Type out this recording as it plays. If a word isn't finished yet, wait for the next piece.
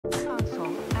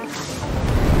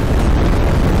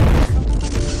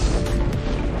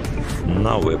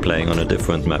now we're playing on a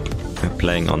different map. We're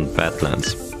playing on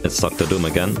Badlands. It's DrDoom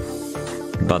again,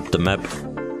 but the map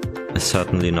is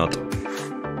certainly not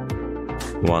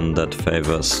one that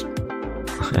favors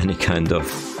any kind of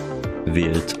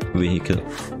wheeled vehicle.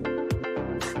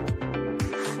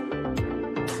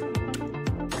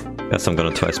 Guess I'm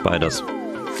gonna try spiders.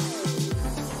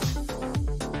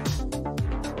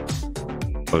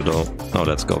 Although, oh,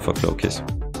 let's go for cloakies.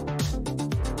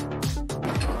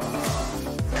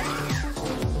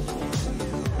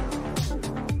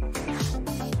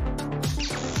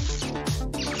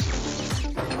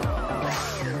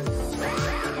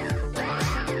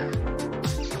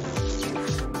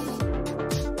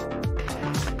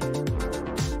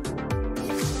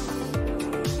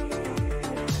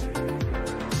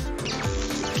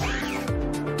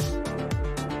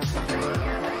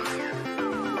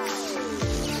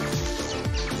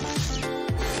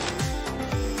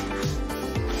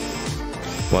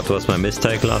 What was my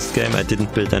mistake last game? I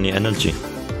didn't build any energy.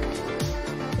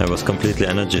 I was completely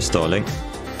energy stalling.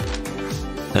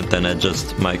 And then I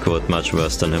just microed much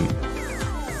worse than him.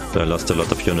 So I lost a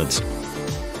lot of units.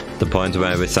 The point where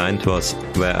I resigned was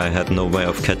where I had no way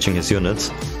of catching his units.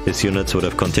 His units would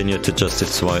have continued to just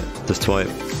destroy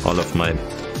all of my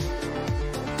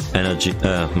energy,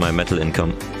 my metal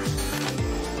income.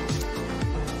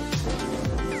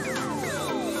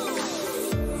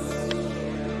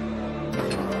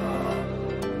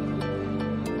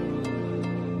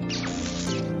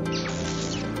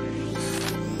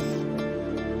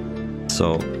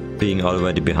 So being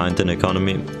already behind in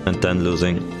economy and then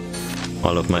losing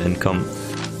all of my income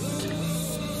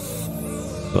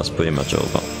was pretty much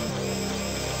over.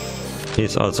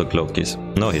 He's also cloakies.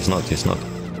 No, he's not, he's not.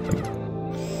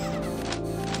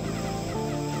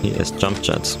 He is jump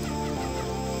jets.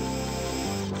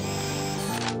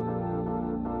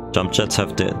 Jump jets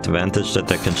have the advantage that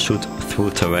they can shoot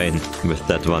through terrain with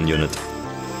that one unit.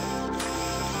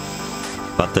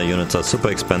 But their units are super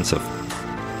expensive.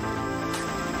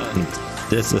 And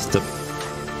this is the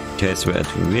case where it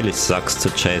really sucks to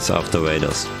chase after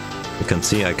raiders. You can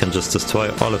see I can just destroy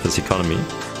all of his economy,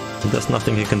 and there's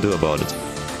nothing he can do about it.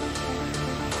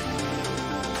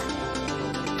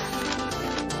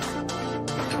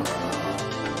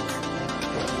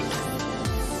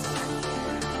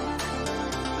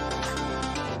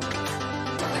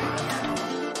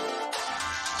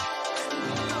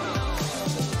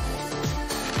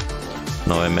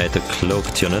 Now I made a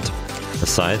cloaked unit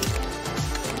aside.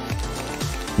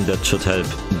 That should help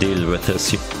deal with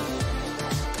his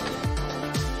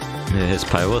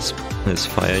pyros, his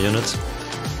fire units.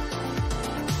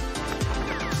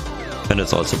 And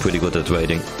it's also pretty good at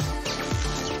raiding.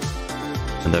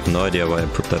 And I have no idea why I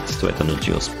put that straight on the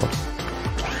geo spot.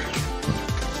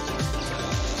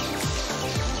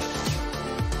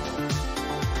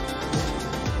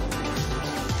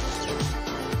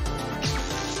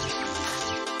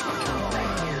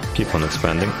 Keep on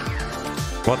expanding.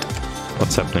 What?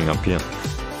 What's happening up here?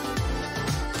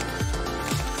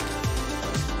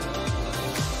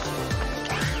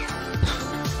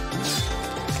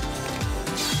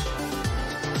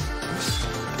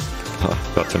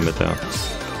 Oh, got him with there.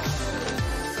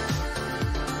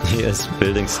 He is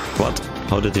building. What?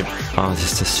 How did he? Oh,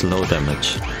 this is slow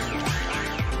damage.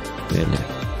 Really?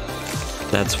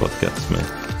 That's what gets me.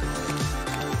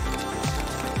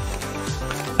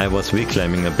 I was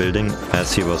reclaiming a building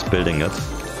as he was building it.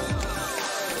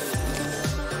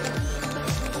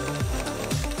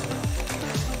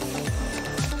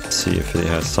 See if he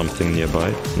has something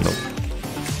nearby. Nope.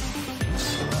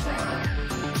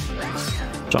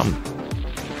 Jump!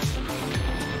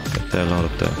 Get the hell out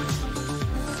of there.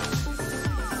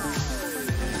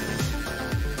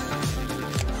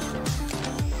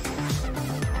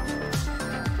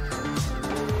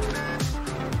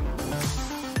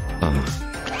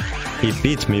 He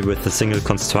beat me with a single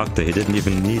constructor. He didn't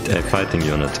even need a fighting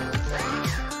unit.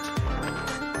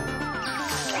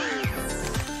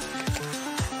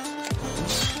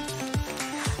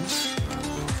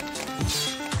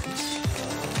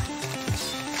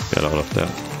 Get out of there.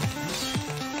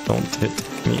 Don't hit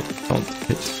me, don't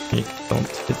hit me, don't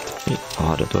hit me.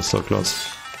 Oh, that was so close.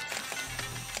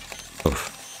 Oof.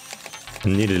 I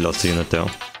nearly lost the unit there.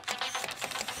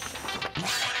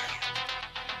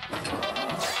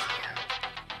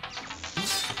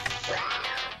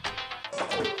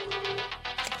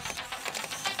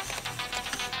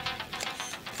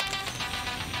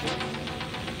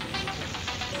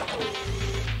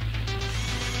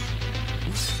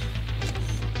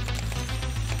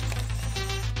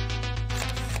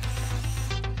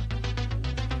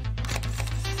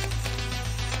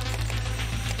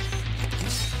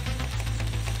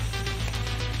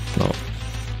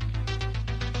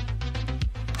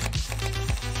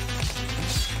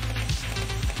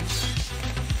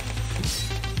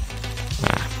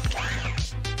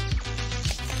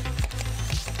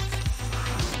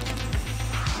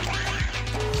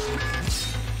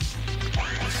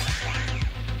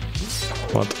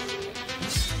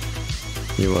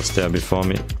 He was there before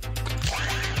me.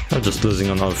 I'm just losing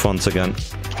on all fronts again.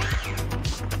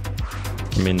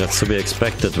 I mean, that's to be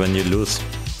expected when you lose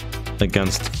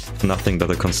against nothing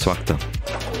but a constructor.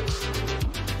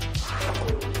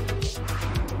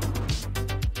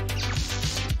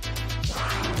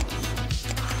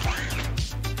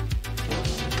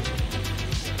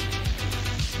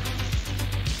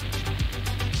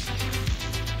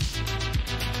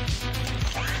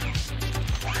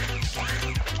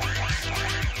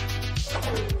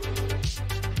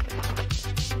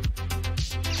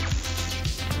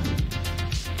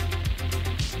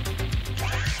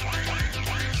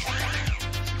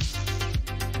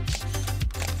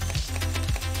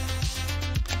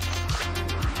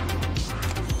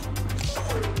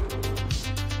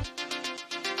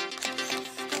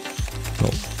 No,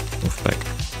 move back.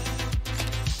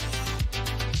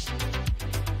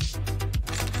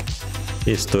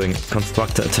 He's doing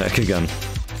constructor attack again.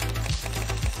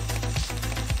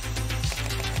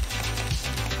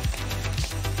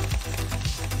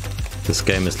 This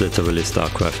game is literally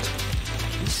StarCraft.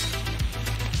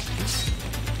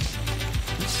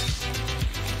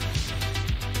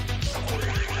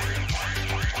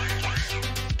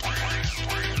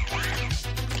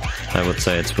 I would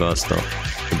say it's worse though,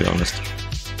 to be honest.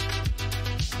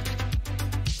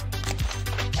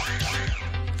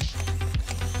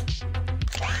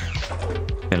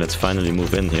 Okay, let's finally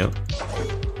move in here.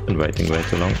 Been waiting way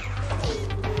too long.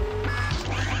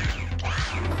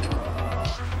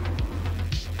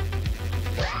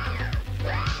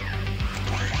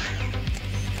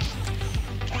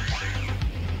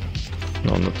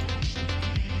 No,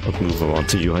 not move around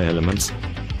the UI elements.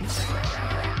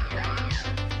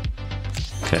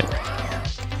 Okay.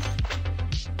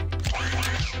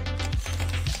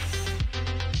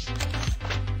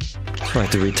 Try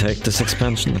to retake this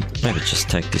expansion and maybe just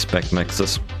take these back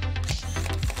maxes.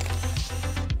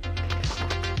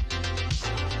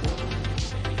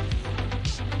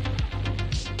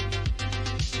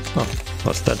 Oh,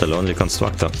 was that a lonely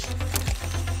constructor?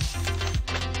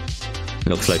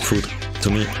 Looks like food to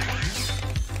me.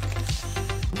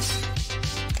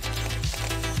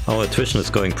 Our attrition is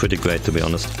going pretty great, to be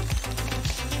honest.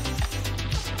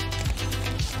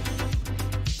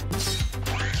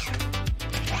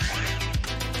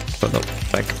 But no,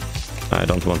 back. I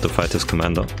don't want to fight his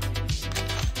commander.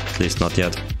 At least not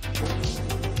yet.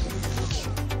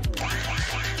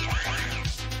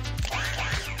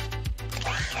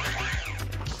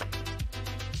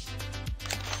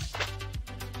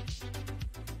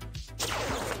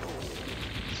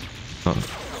 Oh.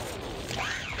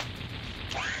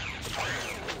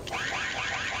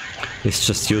 He's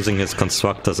just using his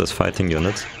constructors as fighting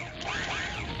units,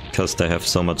 because they have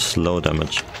so much slow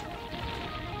damage.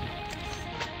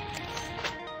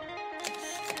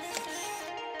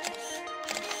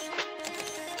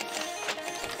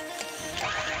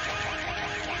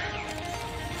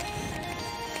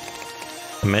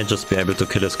 I may just be able to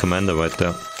kill his commander right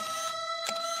there.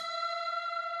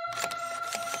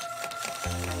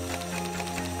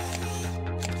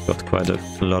 Got quite a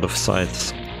lot of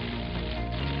sides.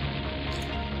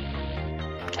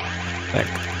 Back,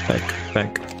 back,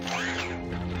 back.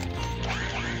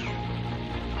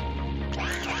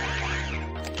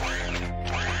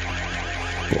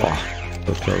 Wow,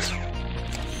 so close.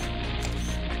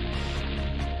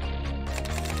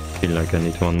 Feel like I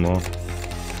need one more.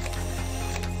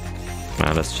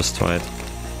 Ah, let's just try it.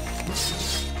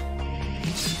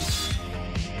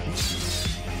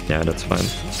 Yeah, that's fine.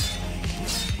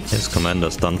 His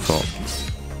commander's done for.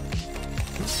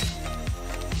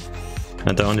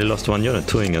 And I only lost one unit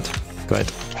doing it.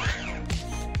 Great.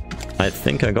 I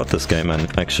think I got this game, man,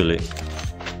 actually.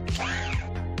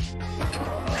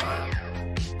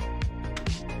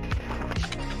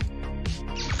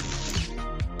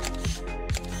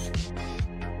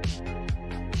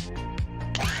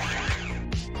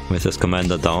 With his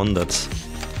commander down, that's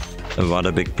a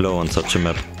rather big blow on such a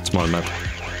map, small map.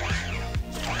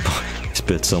 He's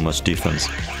built so much defense.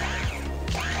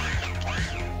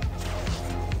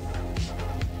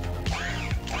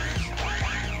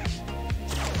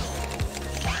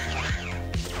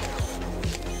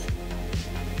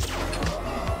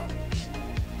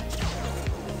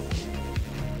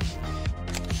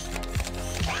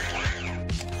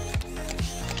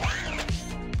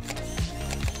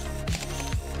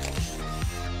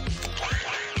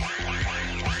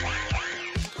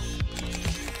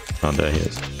 Oh, there he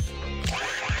is.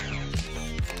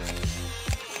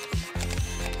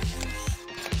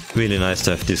 Really nice to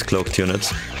have these cloaked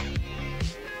units.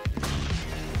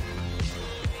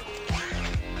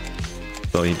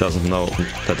 So he doesn't know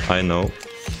that I know.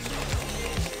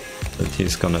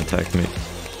 he's gonna attack me.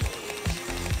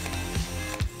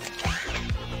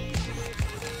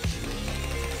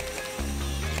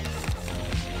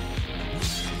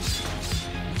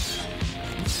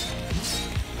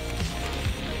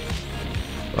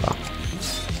 Wow.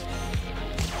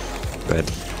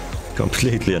 Great.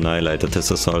 Completely annihilated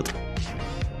his assault.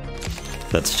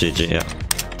 That's GG, yeah.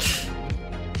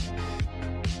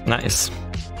 Nice.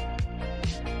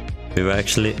 We were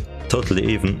actually totally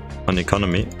even on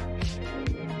economy.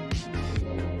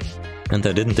 And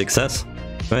I didn't excess.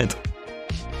 Right.